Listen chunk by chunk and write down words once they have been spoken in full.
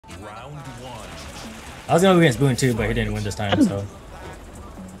Round one. I was gonna go against Boone too, but he didn't win this time, so.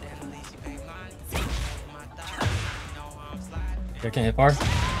 I can't hit par.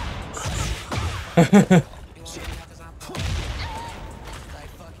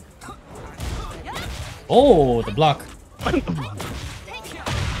 Oh, the block. Oh,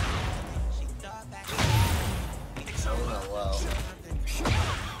 wow.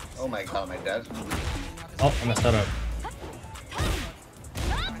 Oh my god, am I dead? Oh, I messed that up.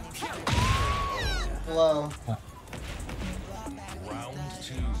 Hello. Round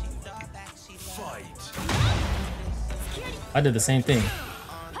two. Fight. I did the same thing.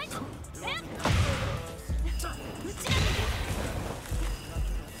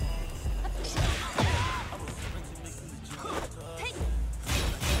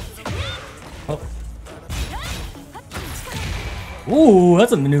 Oh. Ooh,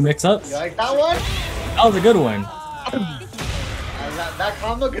 that's a new mix-up. You like that one? That was a good one. That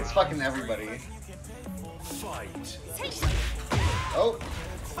combo gets fucking everybody. Fight. Oh.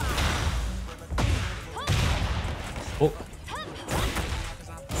 Oh.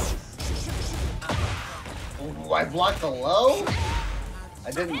 Ooh, I blocked the low?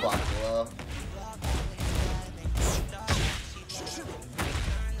 I didn't block the low.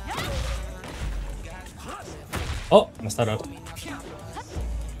 Oh, messed that up.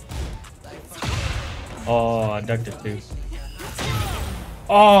 Oh, I ducked it too.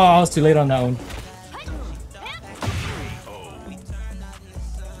 Oh, I was too late on that one.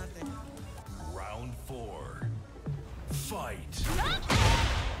 Round four. Fight.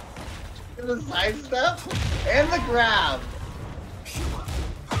 The side step and the grab.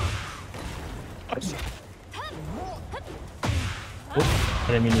 Oh, I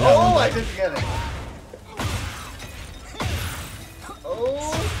didn't mean to do that Oh, one. I didn't get it.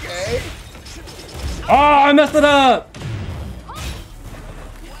 Okay. Oh, I messed it up!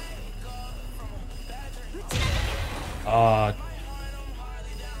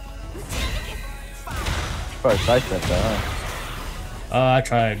 Probably sidestep that, huh? I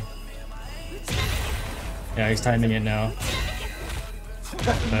tried. Yeah, he's timing it now.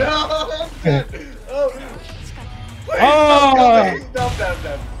 No! Oh! Please, Oh! no, no,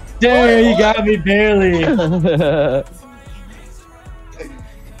 no. There, you got me barely.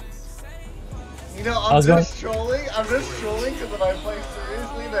 You know, I'm just trolling because if I play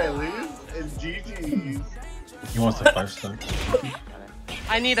seriously and I lose, it's GG's. He wants to 5-star.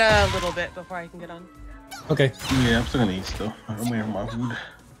 I need a little bit before I can get on. Okay. Yeah, I'm still gonna eat still. I'm waiting for my food.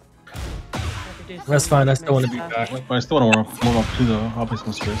 That's fine, I still want to be back. But I still want to warm up too though. I'll play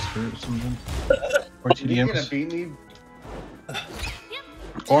some Space or something. Or You're gonna TDMs. beat me?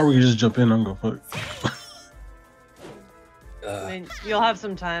 Or we can just jump in and go fuck. I mean, you'll have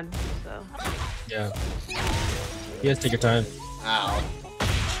some time, so. Yeah. You guys take your time. Ow.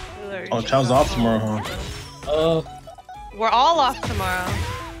 Oh, Chow's off tomorrow, huh? We're all off tomorrow.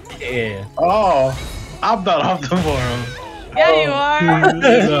 Yeah. Oh, I'm not off tomorrow. Yeah, you are.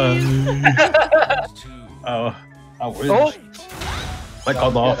 Oh, I wish. Oh. I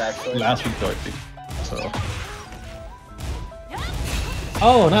called off actually. last week though, I think. So.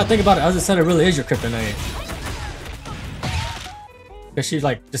 Oh, now think about it. I was just said it really is your kryptonite. Because she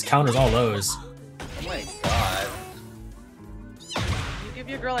like just counters all those. Oh my god. You give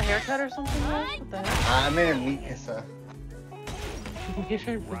your girl a haircut or something, guys? What the heck? I'm in a meat kisser.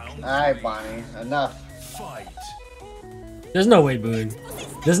 Round Alright, Bonnie. Enough. fight. There's no way, Boone.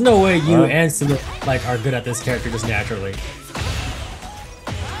 There's no way you and Sima like are good at this character just naturally.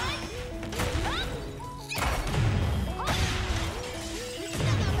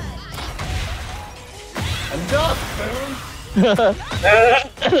 Enough, Boone!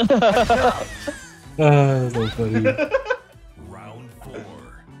 So funny. Round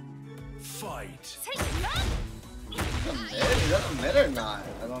four. Fight. Is that a mid or not?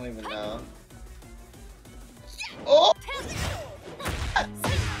 I don't even know. Oh!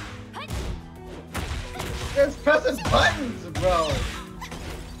 It's pressing buttons, bro!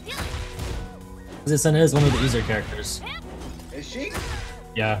 Senna is one of the easier characters. Is she?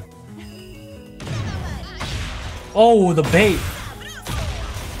 Yeah. Oh, the bait!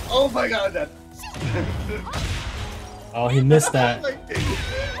 Oh my god, that. Oh, he missed that. I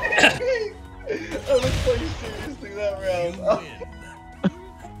was playing seriously that round.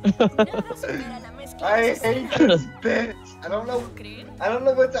 I hate this bitch. I don't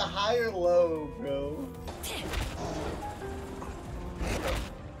know what's a high or low, bro.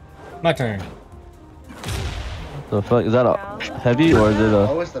 My turn. The fuck is that a heavy or is it a?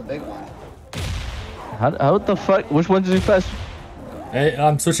 Oh, it's the big one. How the fuck? Which one did you fast? Hey,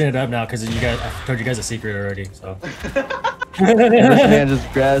 I'm switching it up now because you guys. I told you guys a secret already. So. And this man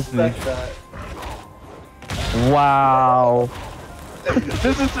just grabs me. Fuck that. Wow.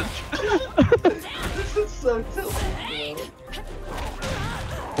 This is This is so tilted,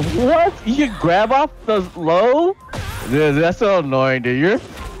 bro. what? You can grab off the low? Dude, that's so annoying, dude. You're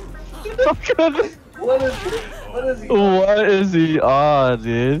fucking. What is he? What is he on,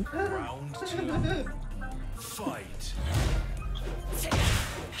 dude? Round 2. Fight.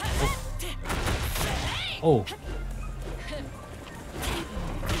 Oh.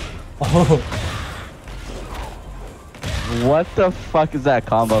 Oh. What the fuck is that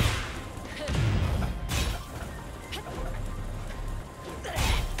combo?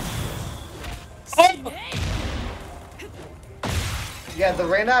 Yeah, the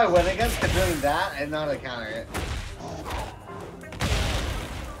Reyna I went against kept doing that and not to counter it.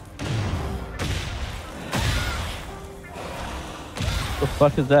 The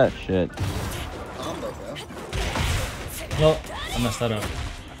fuck is that shit? Combo, bro. Well, I messed that up.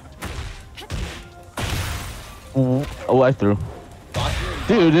 Oh, I threw.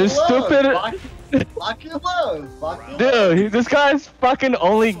 Dude, this stupid. Block your lows. Block your lows. Dude, this guy's fucking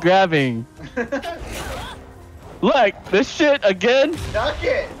only grabbing. Look, this shit again. Duck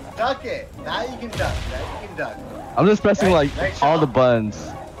it. Duck it. Now you can duck. Now you can duck. I'm just pressing like Nice all shot. the buttons.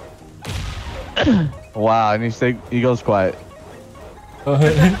 Wow, and he goes quiet. Go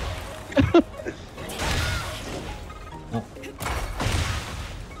ahead.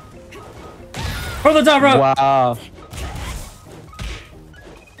 For the top rope! Wow.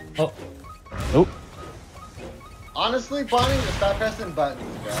 Oh. Nope. Honestly, Bonnie, just stop pressing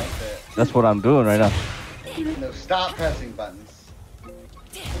buttons, bro. That's it. That's what I'm doing right now. No, stop pressing buttons.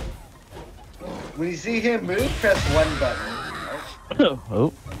 When you see him move, press one button.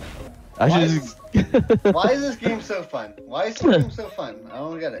 Oh. I Why should is, just... why is this game so fun? Why is this game so fun? I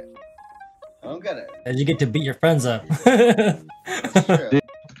don't get it. I don't get it. And you get to beat your friends up. It's true. Dude.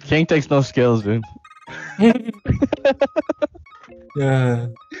 King takes no skills, dude. Yeah.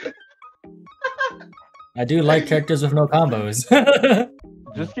 I do like characters with no combos.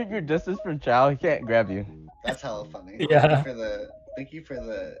 Just keep your distance from Chow. He can't grab you. That's hella funny. Yeah. Thank you for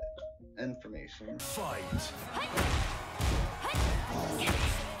the information. Fight.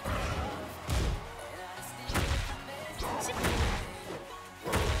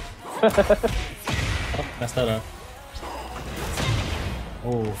 Oh, messed that up.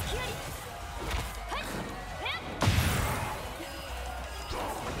 Oh.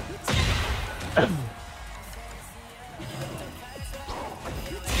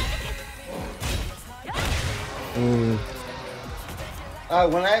 Ooh.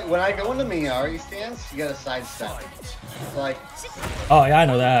 When I go into Miyari stance, you gotta sidestep. It's like, Oh yeah, I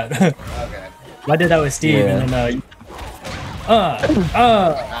know that. okay. I did that with Steve, Yeah. and then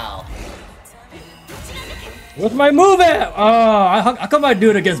Ow. what's my move at? Oh, how come I do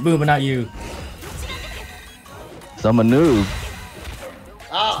it against Boom and not you? So I'm a noob.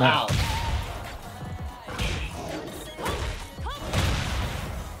 Ow, Snap. ow.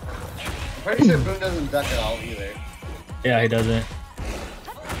 I'm pretty sure Boone doesn't duck at all either. Yeah, he doesn't.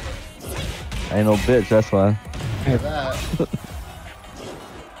 I ain't no bitch, that's why. Look at that.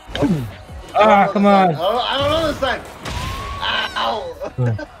 Ah, come on. I don't know this time.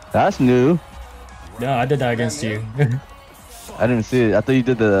 Ow. That's new. Yeah, I did that against you. I didn't see it. I thought you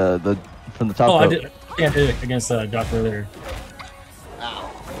did the from the top Oh, I rope. did. Yeah, I did it against Doc earlier.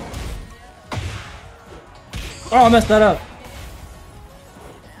 Ow. Oh, I messed that up.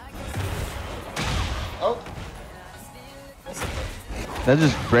 Oh. That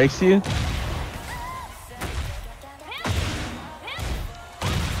just breaks you.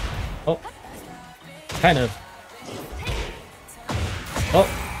 Oh. Kind of. Oh,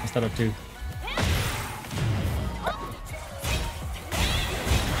 messed that up too.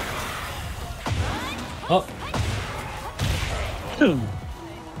 Oh.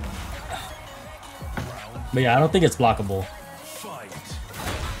 But yeah, I don't think it's blockable. Fight.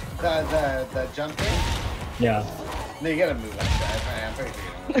 The jumping? Yeah. No, you gotta move like that. I'm pretty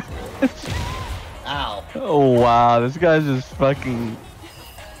sure. Ow. Oh wow, this guy's just fucking.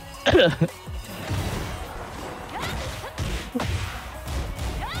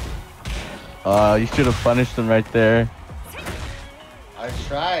 You should have punished him right there. I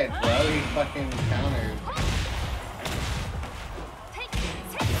tried, bro. He fucking countered.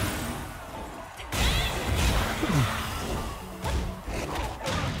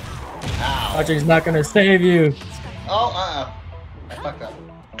 Ow. Patrick's not gonna save you. Oh, I fucked up.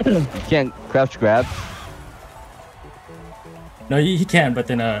 You can't crouch grab. No, he can, but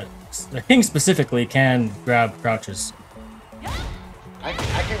then the king specifically can grab crouches. I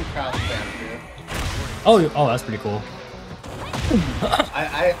can crouch down too. Oh, that's pretty cool.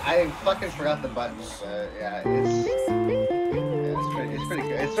 I fucking forgot the buttons, but yeah, it's pretty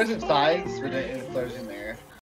good. It switches sides when it closing there.